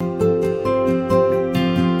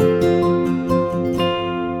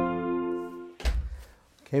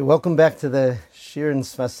Welcome back to the Shir in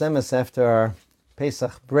Sfas Emes after our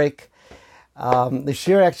Pesach break. The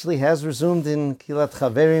Shir actually has resumed in Kilat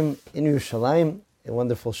Chaverim in Yerushalayim, a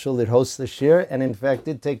wonderful shul that hosts the Shir, and in fact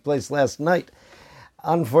did take place last night.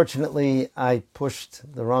 Unfortunately, I pushed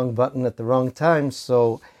the wrong button at the wrong time,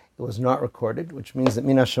 so it was not recorded, which means that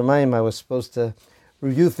Min HaShamayim, I was supposed to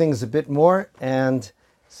review things a bit more and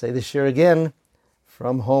say the Shir again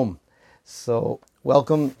from home. So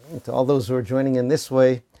welcome to all those who are joining in this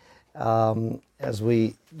way as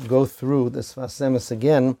we go through the Sfas Emes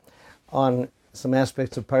again on some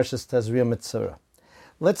aspects of Parshas Tazria Metzora.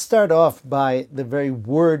 Let's start off by the very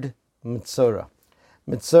word Metzora.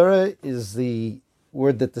 Metzora is the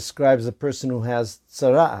word that describes a person who has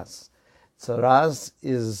tzaras. Tzaras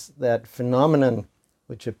is that phenomenon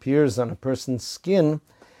which appears on a person's skin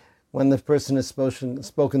when the person is spoken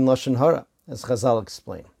Lashon Hara, as Chazal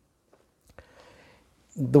explain.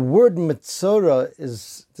 The word Metzora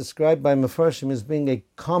is described by Mefarshim as being a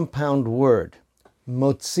compound word,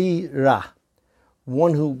 motzi ra,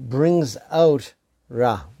 one who brings out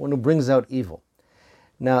ra, one who brings out evil.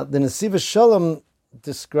 Now, the Nesiv Shalom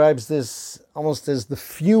describes this almost as the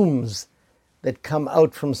fumes that come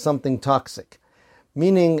out from something toxic,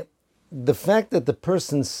 meaning the fact that the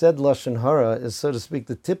person said Lashon Hara is, so to speak,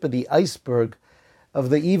 the tip of the iceberg of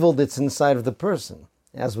the evil that's inside of the person.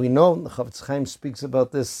 As we know, the Chavetz Chaim speaks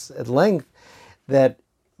about this at length, that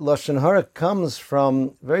Lashon Hara comes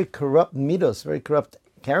from very corrupt midos, very corrupt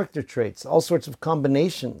character traits, all sorts of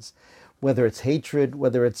combinations, whether it's hatred,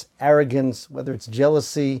 whether it's arrogance, whether it's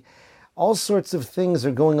jealousy, all sorts of things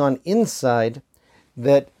are going on inside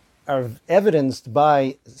that are evidenced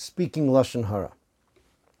by speaking Lashon Hara.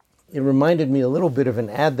 It reminded me a little bit of an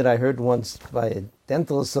ad that I heard once by a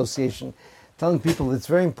dental association telling people it's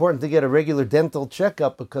very important to get a regular dental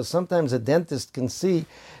checkup because sometimes a dentist can see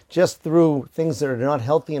just through things that are not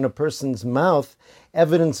healthy in a person's mouth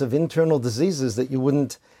evidence of internal diseases that you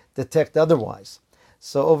wouldn't detect otherwise.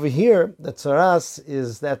 So over here, the tzaras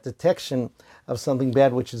is that detection of something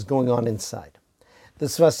bad which is going on inside. The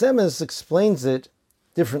Sfas Emes explains it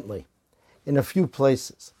differently in a few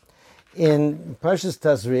places. In Parshas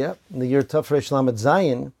Tazria, in the year Tafresh Lamed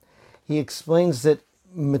Zayin, he explains that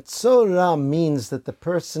Metzora means that the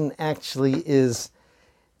person actually is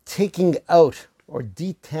taking out or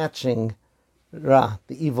detaching Ra,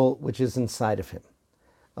 the evil which is inside of him.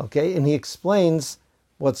 Okay, and he explains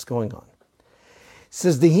what's going on. He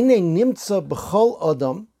says, Dehine nimtza b'chol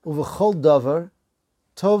odom uv'chol davar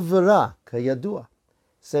tov v'ra kayadua.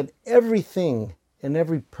 Said everything and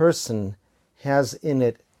every person has in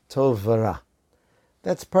it tov v'ra.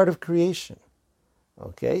 That's part of creation.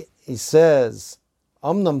 Okay, he says,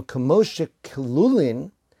 Omnam kamoshe kilulin,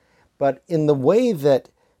 but in the way that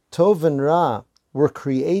Tov and Ra were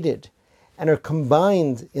created and are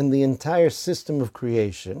combined in the entire system of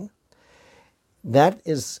creation, that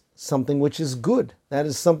is something which is good. That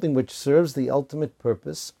is something which serves the ultimate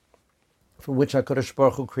purpose for which HaKadosh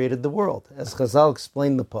Baruch Hu created the world. As Chazal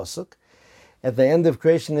explained the Pasuk, at the end of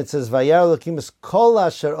creation it says, Vayar Elokim es kol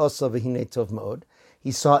asher osa v'hinei tov ma'od.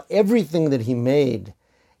 He saw everything that he made,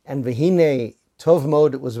 and v'hinei Tov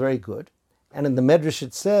mode, it was very good. And in the Medrash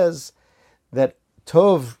it says that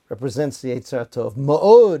Tov represents the Yetzer Tov.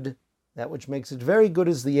 Ma'od, that which makes it very good,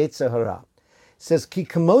 is the Yetzer Hara. It says, Ki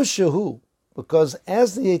kamoshehu, because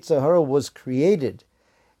as the Yetzer Hara was created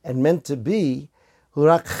and meant to be,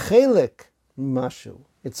 hurak chelek mashu.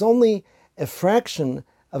 It's only a fraction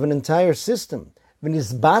of an entire system.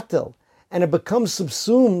 V'nizbatel, and it becomes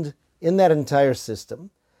subsumed in that entire system.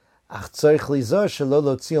 Ach tzorich lizor shelo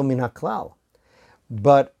lotzio min haklal.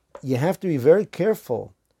 But you have to be very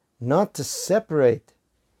careful not to separate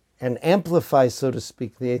and amplify, so to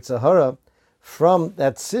speak, the Yetzer Hara from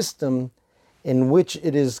that system in which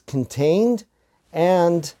it is contained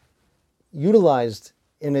and utilized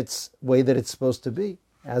in its way that it's supposed to be.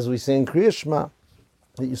 As we say in Kriya Shema,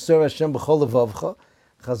 that you serve Hashem b'chol levavcha,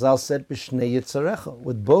 Chazal said, b'shnei yitzarecha,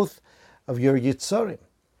 with both of your yitzarim.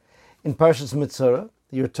 In Parshas Metzora,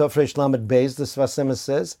 your Tafresh Lamed Beis, the Sfas Emes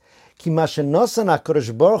says, Ki mashenosan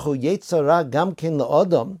HaKadosh Baruch Hu Yetzara gam ken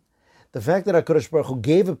le'odam, the fact that HaKadosh Baruch Hu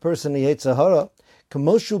gave a person a Yetzer Hara,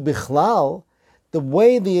 kamoshu bichlal, the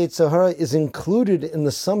way the Yetzer Hara is included in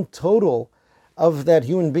the sum total of that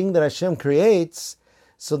human being that Hashem creates,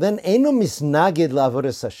 so then eino misnagid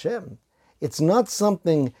la'avodas Hashem. It's not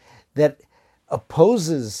something that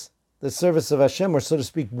opposes the service of Hashem, or so to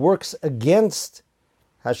speak, works against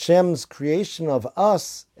Hashem's creation of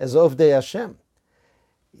us as Ovdei Hashem.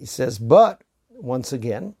 He says, but, once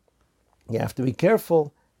again, you have to be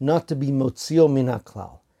careful not to be motzio min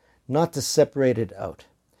haklal, not to separate it out.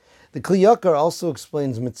 The Kli Yakar also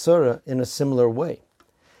explains Metzora in a similar way.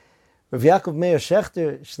 Rav Yaakov Meir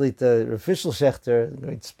Shechter, Shlita, Rav Fishel Shechter, the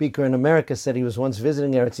great speaker in America, said he was once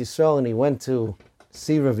visiting Eretz Yisrael and he went to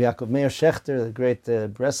see Rav Yaakov Meir Shechter, the great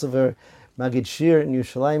Breslover, Magid Shir in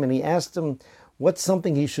Yerushalayim, and he asked him what's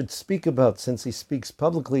something he should speak about since he speaks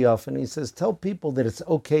publicly often. He says, tell people that it's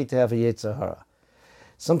okay to have a Yetzer Hara.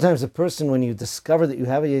 Sometimes a person, when you discover that you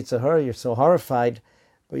have a Yetzer Hara, you're so horrified,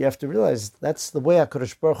 but you have to realize that's the way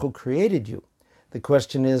HaKadosh Baruch Hu created you. The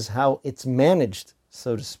question is how it's managed,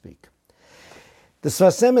 so to speak. The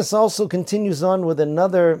Sfas Emes also continues on with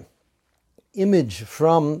another image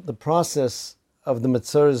from the process of the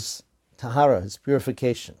Metzora's Tahara, his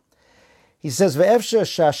purification. He says, "Ve'efshar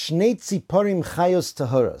shashnei tziporim chayos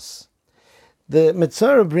taharas." The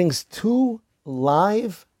Metzora brings two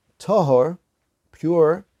live tahor,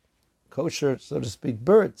 pure, kosher, so to speak,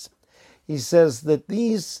 birds. He says that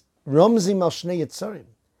these romzim al shnei yetzarim,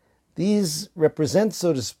 these represent,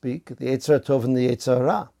 so to speak, the Yetzer Tov and the Yetzer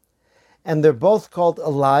Hara. And they're both called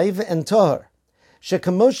alive and tahor.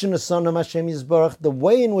 Shekamoshin asonam Hashem Yisbarach, the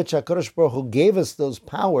way in which HaKadosh Baruch Hu gave us those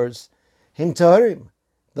powers, him taharim,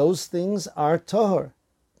 those things are tahor.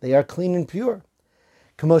 They are clean and pure.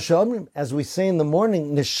 Kamosha Omrim, as we say in the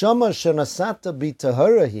morning, neshama shenasata bi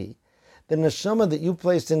taharahi, the neshama that you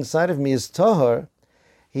placed inside of me is tahor.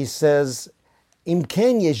 He says, Im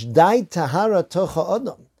ken yesh dai tahara tocha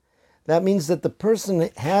adam. That means that the person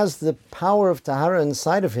has the power of tahara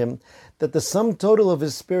inside of him, that the sum total of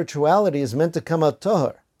his spirituality is meant to come out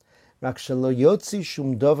tahor. Rak shelo yotzi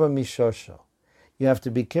shum dover mishosho. You have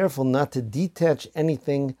to be careful not to detach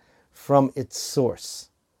anything from its source.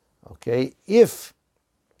 Okay? If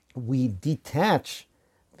we detach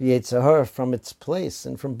the Yetzer Hara from its place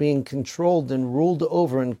and from being controlled and ruled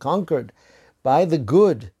over and conquered by the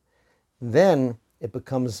good, then it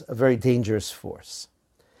becomes a very dangerous force.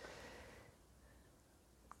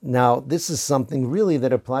 Now, this is something really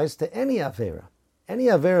that applies to any Avera. Any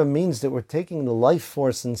Avera means that we're taking the life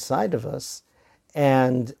force inside of us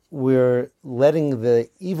and we're letting the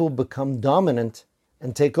evil become dominant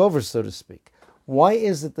and take over, so to speak. Why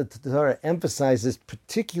is it that the Torah emphasizes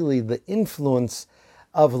particularly the influence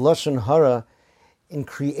of Lashon Hara in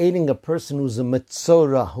creating a person who's a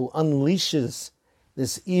Metzora, who unleashes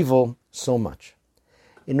this evil so much?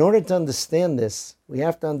 In order to understand this, we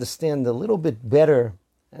have to understand a little bit better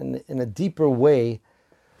and in a deeper way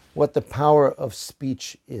what the power of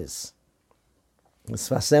speech is.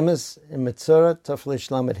 Sfas Emes in Metzora,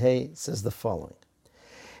 Taflesh Lamed Hey, says the following.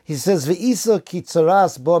 He says, V'isa ki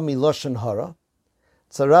tzaras bo mi Lashon Hara.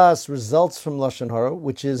 Tzaras results from Lashon Hara,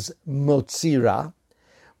 which is motzira.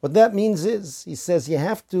 What that means is, he says, you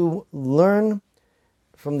have to learn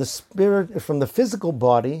from the spirit, from the physical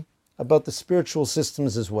body, about the spiritual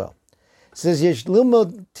systems as well. He says, Yesh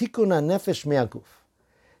lilmod tikun hanefesh me'aguf.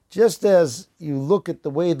 Just as you look at the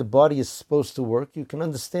way the body is supposed to work, you can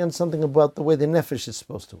understand something about the way the nefesh is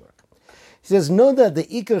supposed to work. He says, know that the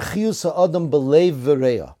ikar chiyus ha'adam b'leiv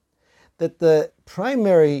v'reya, that the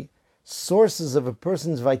primary sources of a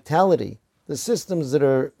person's vitality, the systems that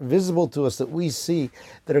are visible to us, that we see,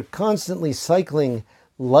 that are constantly cycling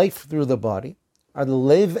life through the body, are the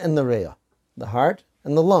lev and the reya, the heart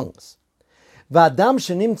and the lungs. V'adam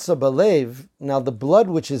shenimtza b'lev, now the blood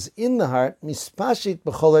which is in the heart, mispashit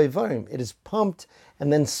b'chol ivarim, it is pumped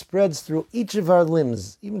and then spreads through each of our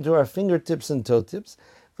limbs, even to our fingertips and toe tips,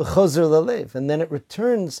 v'chozer l'lev, and then it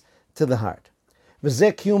returns to the heart.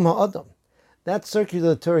 V'zeh kiyum ha'adam, that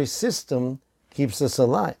circulatory system keeps us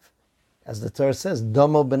alive. As the Torah says,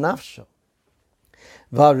 domo benafsho.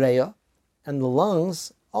 V'areya, and the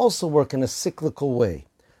lungs also work in a cyclical way.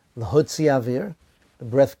 L'hotzi avir, the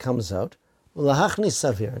breath comes out. L'hachnis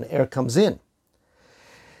avir, and air comes in.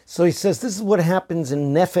 So he says this is what happens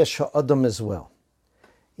in nefesh ha'adam as well.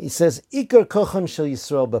 He says, Ikar kochan shel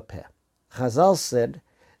Yisrael b'peh. Chazal said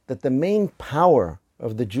that the main power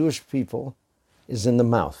of the Jewish people is in the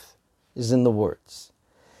mouth, is in the words.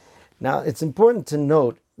 Now, it's important to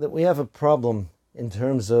note that we have a problem in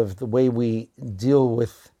terms of the way we deal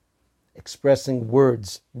with expressing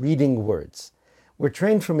words, reading words. We're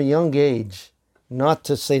trained from a young age not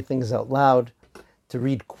to say things out loud, to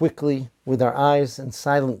read quickly with our eyes and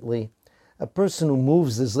silently. A person who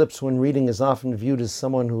moves his lips when reading is often viewed as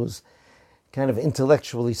someone who's kind of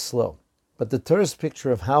intellectually slow. But the Torah's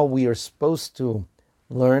picture of how we are supposed to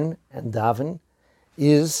learn and daven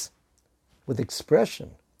is with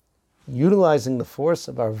expression, utilizing the force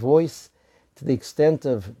of our voice to the extent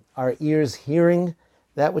of our ears hearing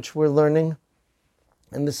that which we're learning.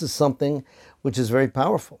 And this is something which is very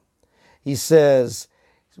powerful. He says,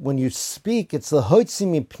 when you speak, it's the hoitzi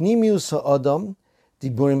mipnimius ha'adam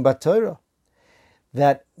diburim b'Torah.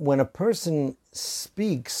 That when a person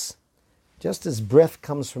speaks, just as breath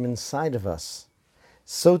comes from inside of us,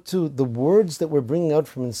 so too the words that we're bringing out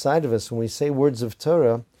from inside of us when we say words of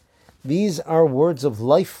Torah, these are words of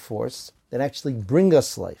life force that actually bring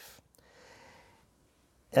us life.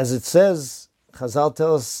 As it says, Chazal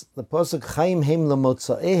tell us, the Pasuk Chaim Heim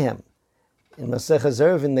L'Motzaehem. In Masechah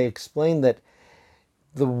Eruvin they explain that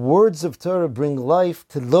the words of Torah bring life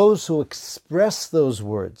to those who express those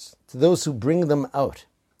words, to those who bring them out.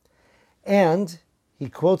 And he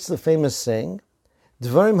quotes the famous saying,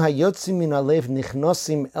 Dvarim hayotzim min halev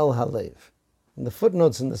nichnosim el halev. In the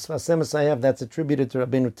footnotes in the Sfas Emes I have, that's attributed to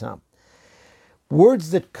Rabbeinu Tam.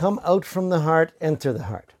 Words that come out from the heart enter the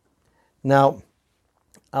heart. Now,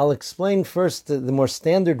 I'll explain first the more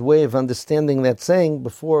standard way of understanding that saying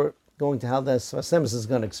before going to how the Sfas Emes is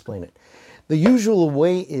going to explain it. The usual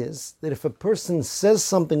way is that if a person says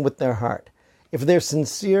something with their heart, if they're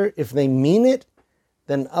sincere, if they mean it,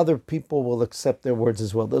 then other people will accept their words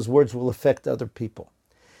as well. Those words will affect other people.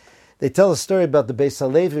 They tell a story about the Beis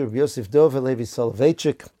HaLevi, Rabbi Yosef Dov HaLevi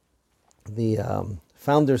Soloveitchik, the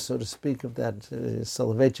founder, so to speak, of that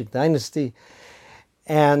Soloveitchik dynasty.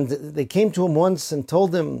 And they came to him once and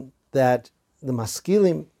told him that the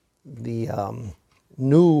maskilim, the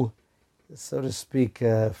new, so to speak,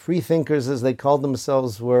 free thinkers, as they called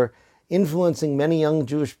themselves, were influencing many young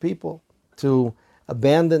Jewish people to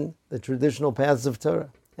abandon the traditional paths of Torah.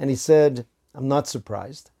 And he said, I'm not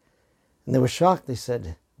surprised. And they were shocked. They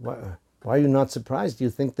said, why are you not surprised? Do you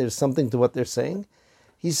think there's something to what they're saying?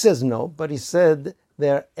 He says no, but he said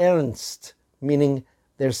they're ernst, meaning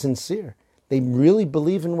they're sincere. They really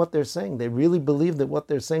believe in what they're saying. They really believe that what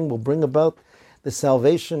they're saying will bring about the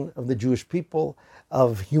salvation of the Jewish people,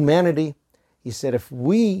 of humanity. He said if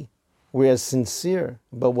we were as sincere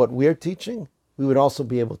about what we're teaching, we would also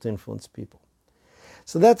be able to influence people.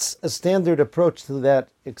 So that's a standard approach to that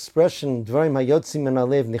expression, Dvarim hayotzim min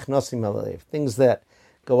halev nichnosim el halev. Things that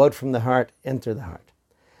go out from the heart, enter the heart.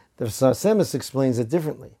 The Sfas Emes explains it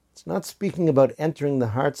differently. It's not speaking about entering the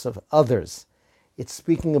hearts of others. It's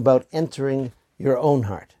speaking about entering your own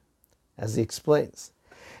heart, as he explains.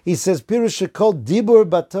 He says, Pirush shekol dibur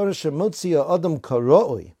b'Torah shemotzi ha'adam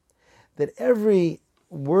karoi, that every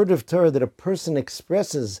word of Torah that a person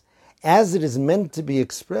expresses as it is meant to be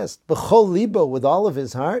expressed, b'chol libo, with all of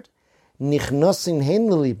his heart, nichnosin hein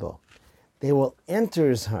libo, they will enter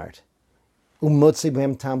his heart, umotzi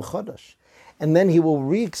b'hem tam chodosh, and then he will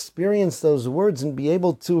re-experience those words and be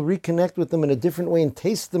able to reconnect with them in a different way and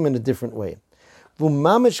taste them in a different way. And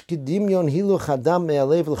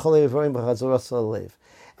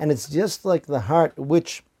it's just like the heart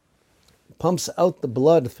which pumps out the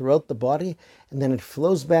blood throughout the body, and then it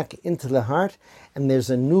flows back into the heart, and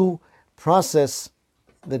there's a new process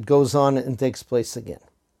that goes on and takes place again.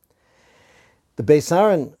 The Beis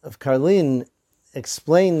Aaron of Karlin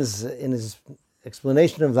explains in his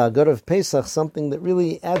explanation of the Haggadah of Pesach something that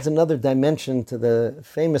really adds another dimension to the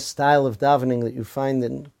famous style of davening that you find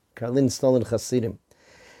in Karlin Stolen Hasidim.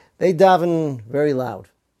 They daven very loud.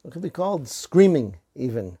 It could be called screaming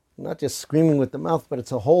even. Not just screaming with the mouth, but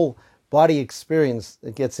it's a whole body experience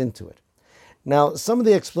that gets into it. Now, some of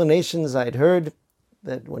the explanations I'd heard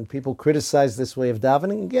that when people criticize this way of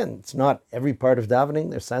davening, again, it's not every part of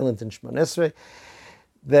davening. They're silent in Shemon Esrei.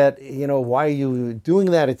 That, why are you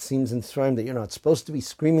doing that? It seems in Sfarim that you're not supposed to be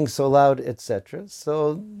screaming so loud, etc.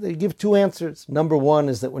 So they give two answers. Number one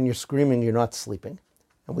is that when you're screaming, you're not sleeping.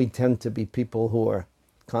 And we tend to be people who are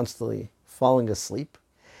constantly falling asleep.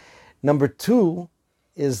 Number two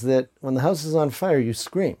is that when the house is on fire, you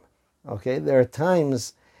scream. Okay? There are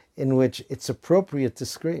times in which it's appropriate to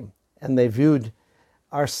scream. And they viewed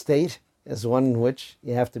our state as one in which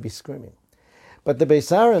you have to be screaming. But the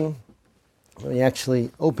Beis Aaron, when we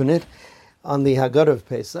actually open it, on the Haggadah of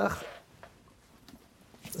Pesach,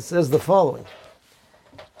 it says the following.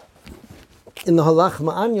 In the Halach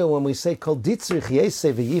Ma'anya, when we say, Kol ditzrich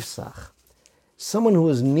yeseh v'yifsach, someone who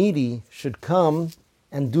is needy should come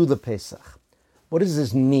and do the Pesach. What is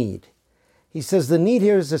his need? He says the need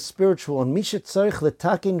here is a spiritual, and mishet tzarich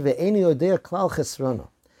letakin ve'eni odea klal chesrono.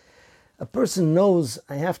 A person knows,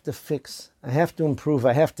 I have to fix, I have to improve,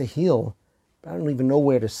 I have to heal, but I don't even know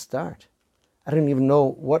where to start. I don't even know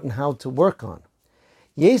what and how to work on.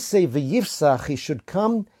 Yeseh v'yifsach, he should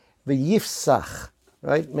come v'yifsach.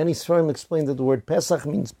 Right? Many Sfarim explain that the word Pesach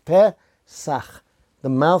means Pesach, the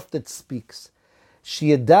mouth that speaks.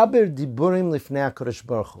 Sheyedaber diburim lifnei HaKadosh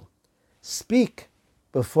Baruch Hu. Speak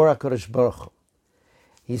before HaKadosh Baruch Hu.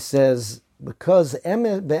 He says, because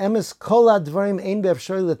be'emes kol advarim ein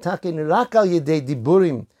be'efshari letaken rak al yedei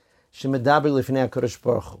diburim shemedaber lifnei HaKadosh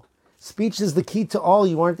Baruch Hu. Speech is the key to all.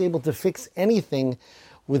 You aren't able to fix anything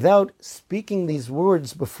without speaking these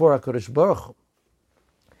words before HaKadosh Baruch Hu.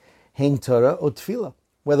 Hein Torah or Tefillah,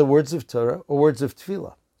 whether words of Torah or words of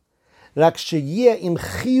Tefillah. Rak sheyeh im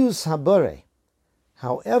chiyus habore.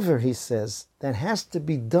 However, he says, that has to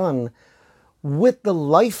be done with the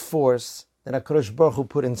life force that HaKadosh Baruch Hu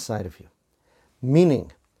put inside of you.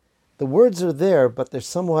 Meaning, the words are there, but they're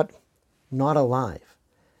somewhat not alive.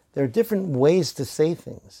 There are different ways to say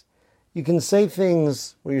things. You can say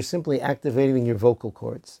things where you're simply activating your vocal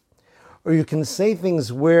cords. Or you can say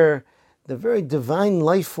things where the very divine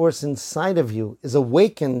life force inside of you is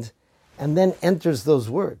awakened and then enters those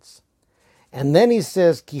words. And then he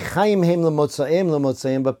says, Ki chayim heim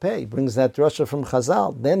lemotzayim b'pei. Brings that drasha from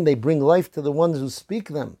Chazal. Then they bring life to the ones who speak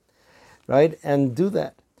them, right? And do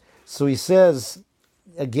that. So he says,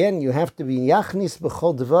 again, you have to be yachnis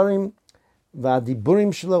b'chol devarim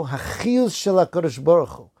v'adiburim shelo hachiyus shel HaKadosh Baruch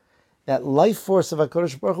Hu. That life force of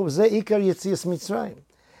HaKadosh Baruch Hu, zeh ikar Yetzias Mitzrayim.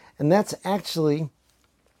 And that's actually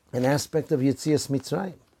an aspect of Yetzias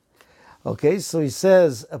Mitzrayim. Okay, so he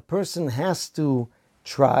says a person has to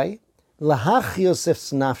try, lahach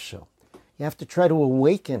Yosef's nafsho. You have to try to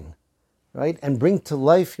awaken, right, and bring to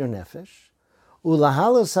life your nefesh.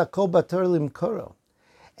 Ulahalos hakol bator limkoro.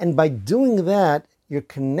 And by doing that, you're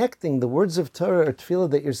connecting the words of Torah or Tefillah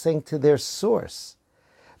that you're saying to their source,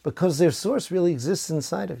 because their source really exists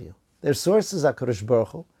inside of you. Their source is HaKadosh Baruch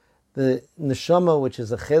Hu, the neshama, which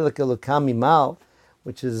is a chelek elokam mimal,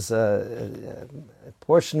 which is a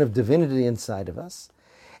portion of divinity inside of us.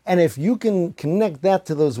 And if you can connect that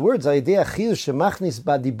to those words, and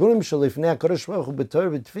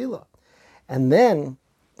then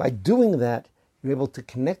by doing that, you're able to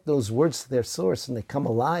connect those words to their source, and they come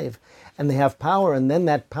alive, and they have power, and then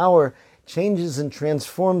that power changes and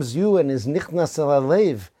transforms you, and is nichnas el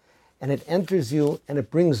halev, and it enters you, and it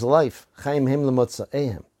brings life. Chaim hem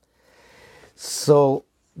lemotza'ehem. So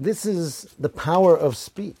this is the power of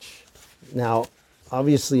speech. Now,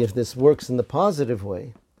 obviously, if this works in the positive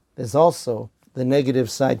way, there's also the negative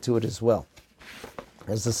side to it as well.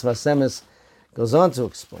 As the Sfas Emes goes on to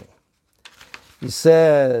explain. He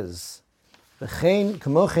says, now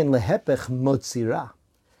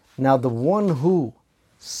the one who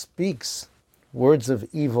speaks words of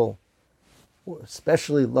evil,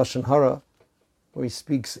 especially Lashon Hara, where he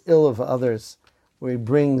speaks ill of others, where he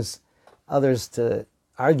brings others to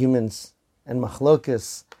arguments and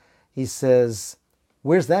machlokas, he says,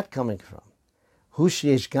 where's that coming from?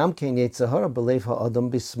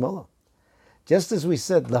 Just as we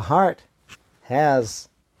said, the heart has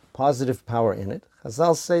positive power in it.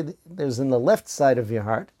 Chazal say there's in the left side of your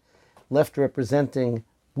heart, left representing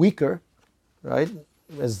weaker, right,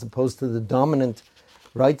 as opposed to the dominant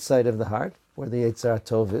right side of the heart, where the Yetzer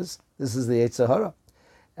Tov is. This is the Yetzer Hara.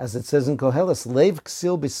 As it says in Koheles, Leiv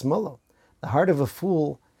ksil bismolo. The heart of a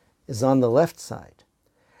fool is on the left side.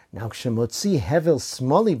 Now, kshemotzi hevel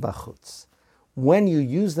smoli bachutz, when you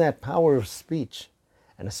use that power of speech,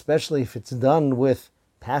 and especially if it's done with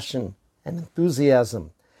passion and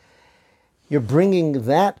enthusiasm, you're bringing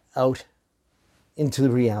that out into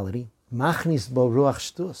reality. Machnis bo ruach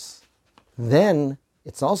shtus. Then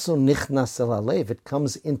it's also nichnas el halev. It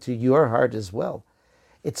comes into your heart as well.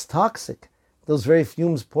 It's toxic. Those very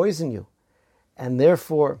fumes poison you. And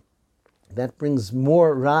therefore, that brings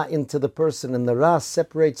more ra into the person, and the ra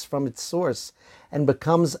separates from its source and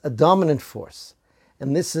becomes a dominant force.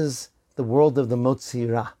 And this is the world of the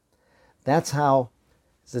motzi ra. That's how,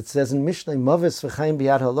 as it says in Mishnah, mavis v'chaim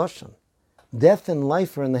biyad haloshon. Death and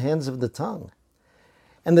life are in the hands of the tongue.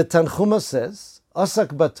 And the Tanchuma says, Osak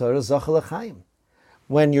batorah zochel l'chaim.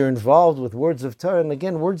 When you're involved with words of Torah, and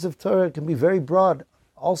again, words of Torah can be very broad,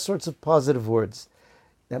 all sorts of positive words.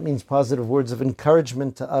 That means positive words of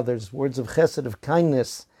encouragement to others, words of chesed, of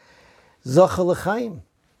kindness. Zochel l'chaim.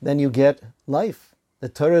 Then you get life. The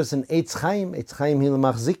Torah is an eitz chaim hi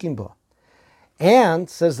l'machzikim bo. And,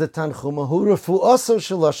 says the Tanchuma, hu refu'oso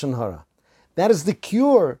shel lashon hara. That is the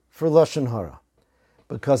cure for lashon hara.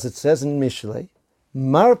 Because it says in Mishlei,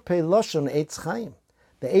 marpei lashon eitz chaim.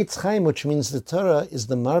 The eitz chaim, which means the Torah, is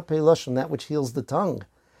the marpei lashon, that which heals the tongue.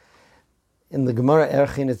 In the Gemara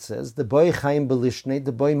Erchin it says, the boy chaim belishnei,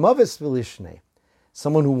 the boy mavis belishnei.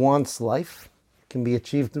 Someone who wants life can be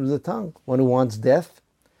achieved through the tongue. One who wants death.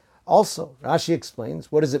 Also, Rashi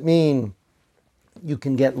explains, what does it mean? You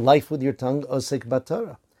can get life with your tongue, osek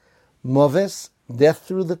batorah. Mavis, death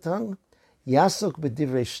through the tongue. Yasok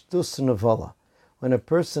b'divrei shtus nevola. When a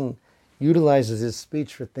person utilizes his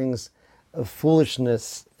speech for things of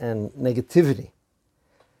foolishness and negativity.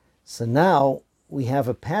 So now we have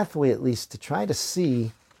a pathway at least to try to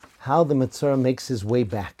see how the Metzora makes his way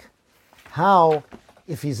back. how,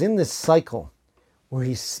 if he's in this cycle where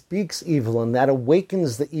he speaks evil and that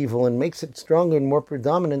awakens the evil and makes it stronger and more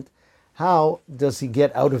predominant, how does he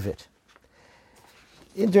get out of it?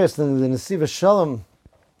 Interestingly, the Nesiva Shalom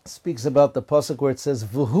speaks about the pasuk where it says,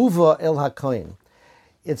 V'huva el ha-kohen.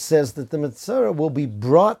 It says that the Metzora will be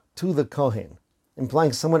brought to the Kohen,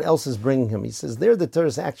 implying someone else is bringing him. He says there the Torah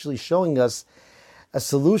is actually showing us a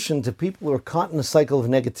solution to people who are caught in a cycle of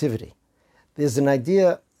negativity. There's an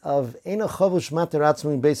idea of Eino chavush mater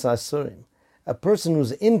atzmo in beis ha'asurim. A person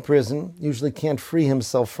who's in prison usually can't free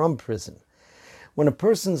himself from prison. When a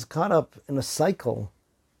person's caught up in a cycle,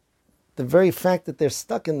 the very fact that they're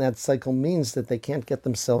stuck in that cycle means that they can't get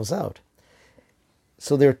themselves out.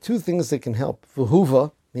 So there are two things that can help.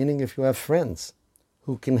 V'huva, meaning if you have friends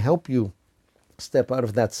who can help you step out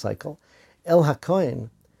of that cycle. El HaKohen,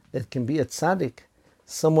 that can be a tzaddik,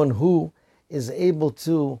 someone who is able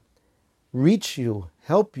to reach you,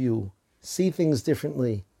 help you, see things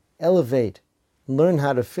differently, elevate, learn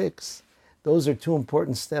how to fix. Those are two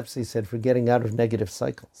important steps, he said, for getting out of negative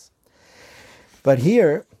cycles. But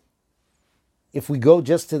here, if we go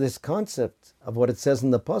just to this concept of what it says in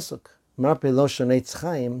the pasuk, Marpe lo shonei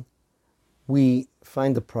tzchaim, we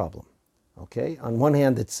find a problem. Okay, on one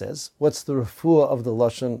hand it says, what's the refuah of the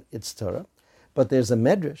lashon? It's Torah, but there's a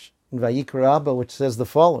medrash in Vayikra Abba which says the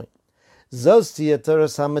following: Zos tiyeh Torah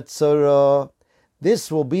ha-Metzora.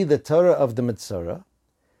 This will be the Torah of the Metzora.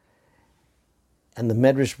 And the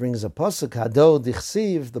medrash brings a pasuk, Hado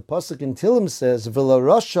dichsiv. The pasuk in Tehillim says, V'lo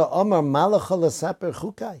Rasha Amar Malacha l'saper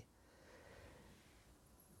chukai.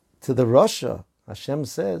 To the Rasha, Hashem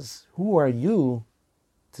says, who are you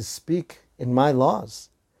to speak in my laws?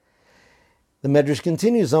 The Medrash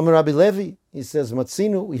continues, Amar Rabbi Levi, he says,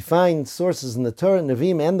 Matzinu, we find sources in the Torah,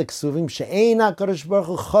 Nevi'im, and the Ksuvim, She'ein HaKadosh Baruch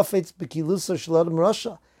Hu chafetz b'kiluso shel adam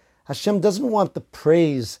rasha. Hashem doesn't want the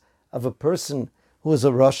praise of a person who is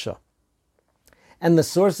a rasha. And the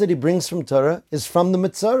source that he brings from Torah is from the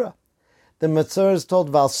Metzora. The Metzora is told,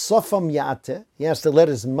 Val sofam ya'ateh, he has to let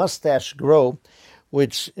his mustache grow,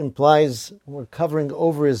 which implies we're covering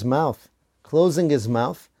over his mouth, closing his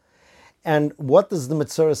mouth. And what does the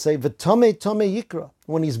Metzora say? V'tomei tomei yikra.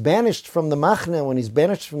 When he's banished from the machne, when he's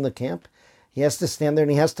banished from the camp, he has to stand there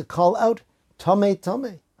and he has to call out, Tomei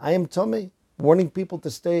tomei, I am tomei, warning people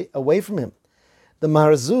to stay away from him. The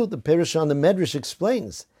Maharazu, the Perush on the Medrash,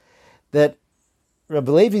 explains that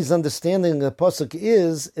Rabbi Levi's understanding of the pasuk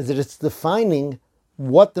is that it's defining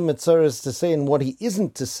what the Metzora is to say and what he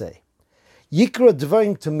isn't to say. Yikra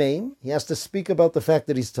dvarim tomeim, he has to speak about the fact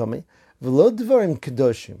that he's tomei. V'lo dvarim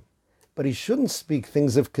kedoshim, but he shouldn't speak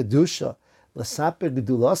things of kedusha, l'saper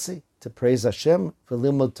gedulasi, to praise Hashem,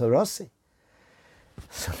 v'limod torasi.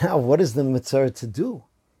 So now, what is the Metzora to do?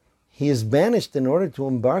 He is banished in order to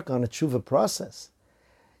embark on a teshuva process,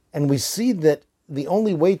 and we see that the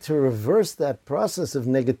only way to reverse that process of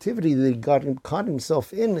negativity that he caught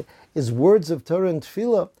himself in is words of Torah and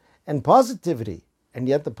tefillah and positivity. And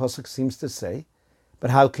yet the pasuk seems to say, but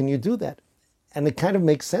how can you do that? And it kind of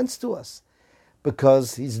makes sense to us,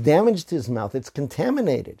 because he's damaged his mouth, it's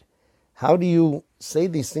contaminated. How do you say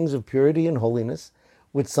these things of purity and holiness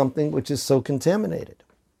with something which is so contaminated?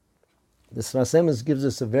 The Sfas Emes gives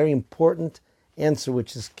us a very important answer,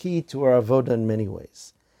 which is key to our avodah in many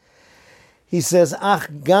ways. He says, Ach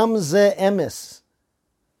gam ze emes.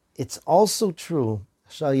 It's also true,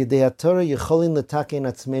 shal yedei Torah yecholin letaken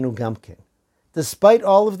atzmenu gamken. Despite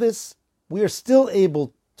all of this, we are still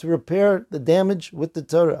able to repair the damage with the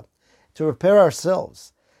Torah, to repair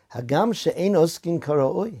ourselves. Hagam she'ein oskin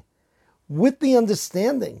karaoi, with the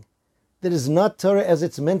understanding that it's not Torah as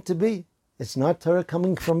it's meant to be. It's not Torah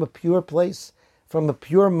coming from a pure place, from a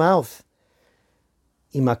pure mouth.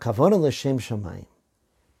 Ima kavona l'shem shamayim.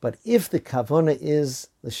 But if the kavona is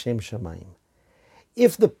l'shem shamayim,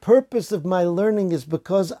 if the purpose of my learning is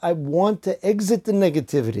because I want to exit the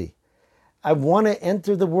negativity, I want to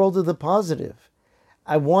enter the world of the positive,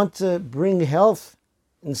 I want to bring health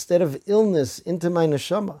instead of illness into my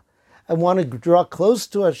neshama, I want to draw close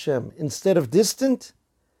to Hashem instead of distant,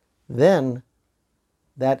 then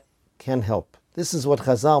that can help. This is what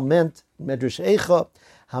Chazal meant, Medrash Eicha,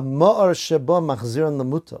 HaMa'or Sheba Machziron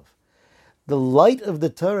Lemutov. The light of the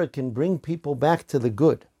Torah can bring people back to the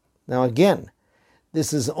good. Now again,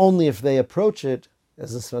 this is only if they approach it,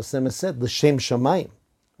 as the Sfas Emes said, l'shem shamayim.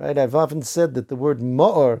 Right? I've often said that the word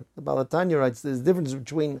ma'or, the Baal HaTanya writes, there's a difference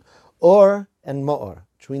between or and ma'or,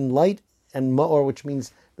 between light and ma'or, which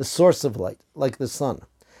means the source of light, like the sun.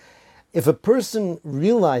 If a person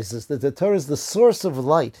realizes that the Torah is the source of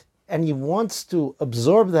light, and he wants to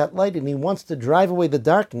absorb that light, and he wants to drive away the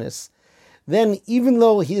darkness, then even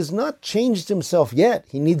though he has not changed himself yet,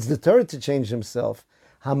 he needs the Torah to change himself.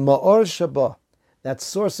 HaMa'or Shabbat, that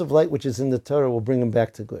source of light which is in the Torah, will bring him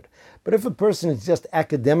back to good. But if a person is just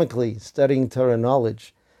academically studying Torah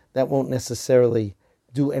knowledge, that won't necessarily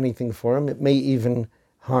do anything for him. It may even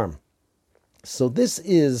harm. So this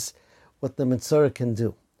is what the Metzora can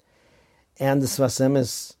do. And the Sfas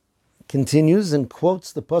Emes continues and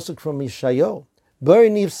quotes the pasuk from Yeshayahu. Bari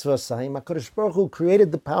niv Sfasayim, HaKadosh Baruch Hu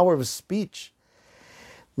created the power of speech.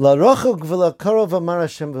 La'rochok v'la'karov amar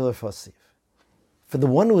Hashem v'la'fasiv. For the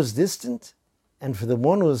one who is distant and for the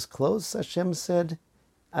one who is close, Hashem said,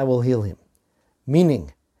 I will heal him.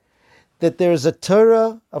 Meaning that there is a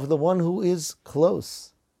Torah of the one who is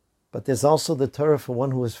close, but there's also the Torah for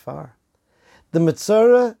one who is far. The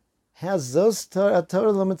Metzora has those Torah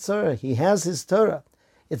Metzora. He has his Torah.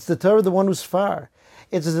 It's the Torah of the one who's far.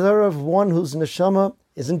 It's the Torah of one whose neshama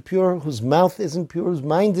isn't pure, whose mouth isn't pure, whose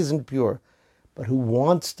mind isn't pure, but who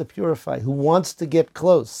wants to purify, who wants to get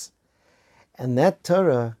close. And that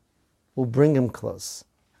Torah will bring him close.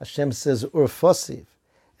 Hashem says, Urfosiv,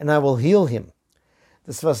 and I will heal him.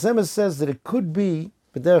 The Sfas Emes says that it could be,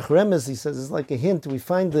 B'derech Remez, he says, it's like a hint. We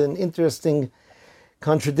find an interesting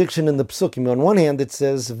contradiction in the Psukim. On one hand, it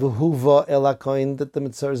says, V'huva el ha-kohen, that the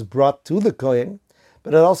Metzora is brought to the Kohen.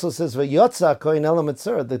 But it also says, V'yotza ha-kohen el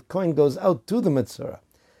ha-Metzora, that Kohen goes out to the Metzora.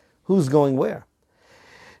 Who's going where?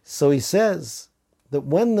 So he says that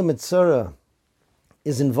when the Metzora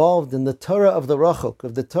is involved in the Torah of the Rachok,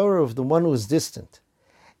 of the Torah of the one who is distant,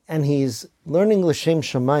 and he's learning L'Shem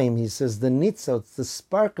Shamayim, he says the nitzot, the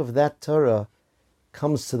spark of that Torah,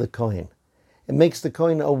 comes to the Kohen. It makes the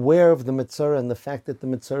Kohen aware of the Metzora and the fact that the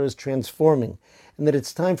Metzora is transforming, and that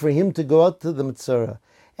it's time for him to go out to the Metzora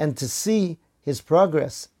and to see his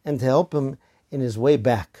progress and to help him in his way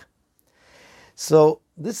back. So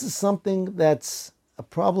this is something that's a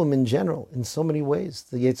problem in general, in so many ways.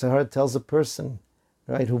 The Yetzer Hara tells a person,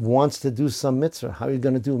 right, who wants to do some mitzvah, how are you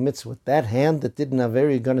going to do a mitzvah? With that hand that didn't have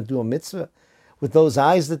you're going to do a mitzvah? With those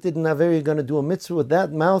eyes that didn't have you're going to do a mitzvah? With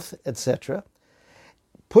that mouth, etc.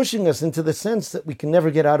 Pushing us into the sense that we can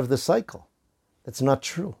never get out of the cycle. That's not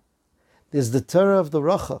true. There's the Torah of the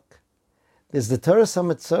Rachok. There's the Torah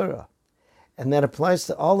HaMetzora. And that applies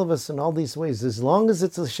to all of us in all these ways. As long as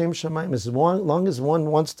it's L'Shem Shamayim, as long as one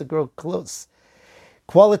wants to grow close.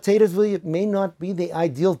 Qualitatively, it may not be the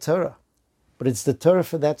ideal Torah, but it's the Torah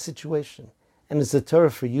for that situation. And it's the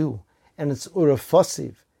Torah for you. And it's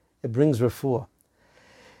Urafosiv. It brings refuah.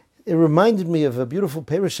 It reminded me of a beautiful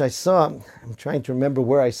Perush I saw. I'm trying to remember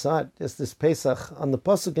where I saw it. Just this Pesach. On the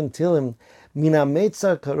Pasuk in Tilim, Mina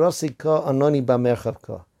Metzar Karosika Anoni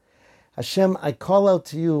Bamerchavka. Hashem, I call out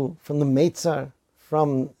to you from the Metzar,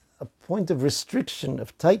 from a point of restriction,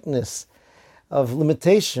 of tightness, of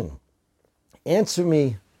limitation. Answer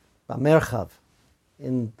me Bamerchav,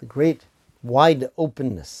 in the great wide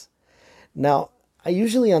openness. Now, I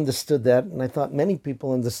usually understood that, and I thought many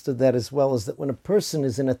people understood that as well, is that when a person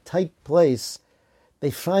is in a tight place,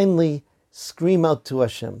 they finally scream out to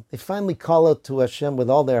Hashem. They finally call out to Hashem with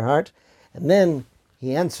all their heart, and then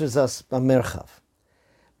He answers us b'merchav.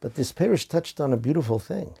 But this parish touched on a beautiful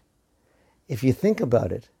thing. If you think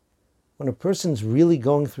about it, when a person's really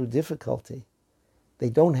going through difficulty, they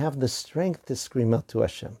don't have the strength to scream out to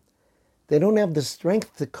Hashem. They don't have the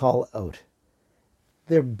strength to call out.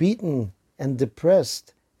 They're beaten and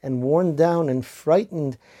depressed and worn down and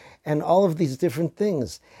frightened and all of these different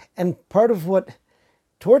things. And part of what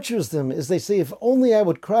tortures them is they say, if only I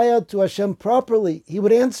would cry out to Hashem properly, He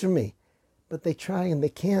would answer me. But they try and they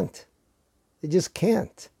can't. They just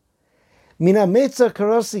can't. Mina Metzar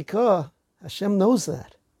Karasika, Hashem knows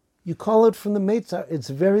that. You call it from the Metzar, it's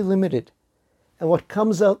very limited. And what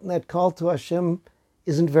comes out in that call to Hashem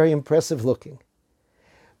isn't very impressive looking.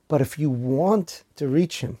 But if you want to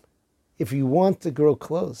reach Him, if you want to grow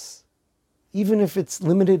close, even if it's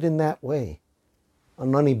limited in that way,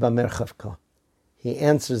 Anani b'merchavka, He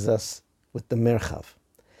answers us with the merchav.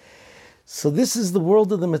 So this is the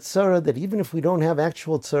world of the Metzora that even if we don't have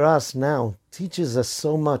actual tzaras now, teaches us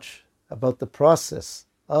so much about the process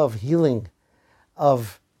of healing,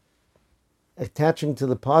 of attaching to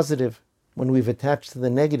the positive when we've attached to the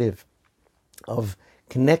negative, of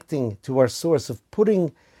connecting to our source, of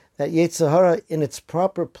putting that Yetzer Hara in its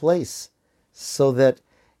proper place so that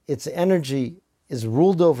its energy is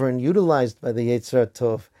ruled over and utilized by the Yetzer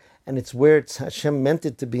Tov, and it's where Hashem meant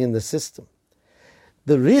it to be in the system.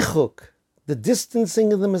 The richuk, the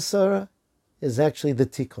distancing of the Metzora, is actually the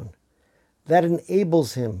tikkun. That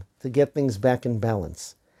enables him to get things back in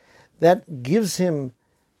balance. That gives him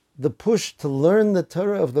the push to learn the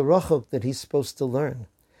Torah of the Rachok that he's supposed to learn,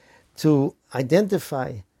 to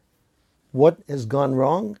identify what has gone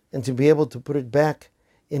wrong and to be able to put it back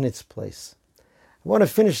in its place. I want to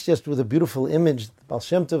finish just with a beautiful image the Baal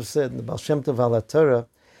Shem Tov said in the Baal Shem Tov al Torah,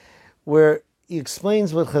 where he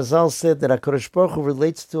explains what Chazal said, that HaKadosh Baruch Hu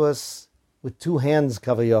relates to us with two hands,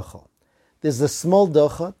 kavayochel. There's the small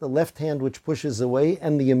docha, the left hand which pushes away,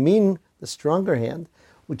 and the yamin, the stronger hand,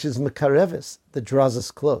 which is mekarevis, that draws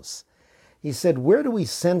us close. He said, where do we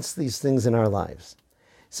sense these things in our lives?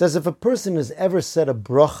 He says, if a person has ever said a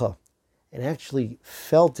bracha and actually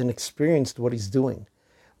felt and experienced what he's doing,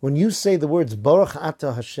 when you say the words Baruch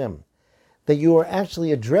Ata Hashem, that you are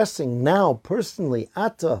actually addressing now personally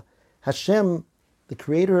Ata Hashem, the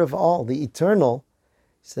creator of all, the eternal,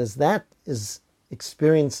 he says that is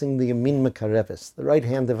experiencing the Yamin Mekarevis, the right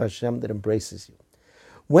hand of Hashem that embraces you.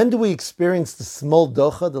 When do we experience the small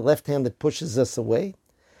docha, the left hand that pushes us away?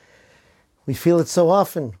 We feel it so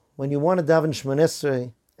often when you want to daven Shmoneh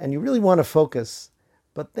Esrei and you really want to focus,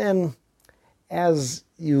 but then as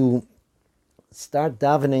you start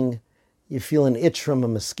davening, you feel an itch from a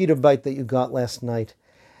mosquito bite that you got last night,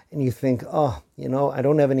 and you think, I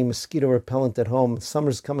don't have any mosquito repellent at home.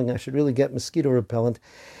 Summer's coming, I should really get mosquito repellent,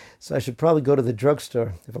 so I should probably go to the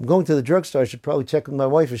drugstore. If I'm going to the drugstore, I should probably check with my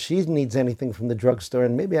wife if she needs anything from the drugstore,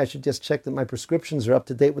 and maybe I should just check that my prescriptions are up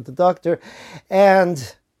to date with the doctor.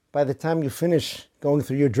 And by the time you finish going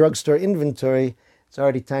through your drugstore inventory, it's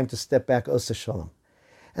already time to step back, Osa Shalom.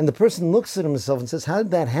 And the person looks at himself and says, how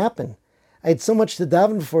did that happen? I had so much to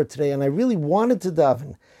daven for today, and I really wanted to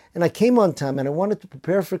daven. And I came on time, and I wanted to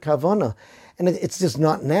prepare for Kavana. And it's just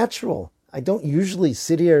not natural. I don't usually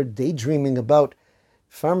sit here daydreaming about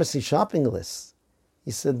pharmacy shopping lists.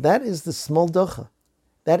 He said, that is the small docha.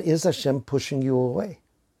 That is Hashem pushing you away.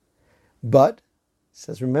 But, he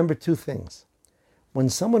says, remember two things. When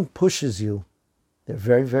someone pushes you, they're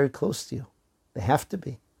very, very close to you. They have to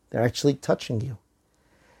be. They're actually touching you.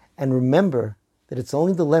 And remember that it's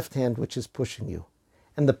only the left hand which is pushing you.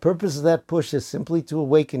 And the purpose of that push is simply to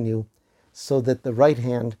awaken you so that the right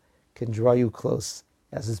hand can draw you close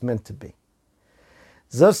as is meant to be.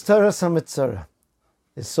 Zos Taras HaMetzora.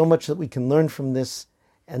 There's so much that we can learn from this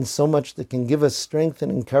and so much that can give us strength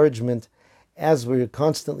and encouragement as we're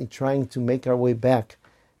constantly trying to make our way back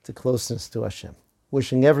to closeness to Hashem.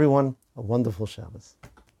 Wishing everyone a wonderful Shabbos.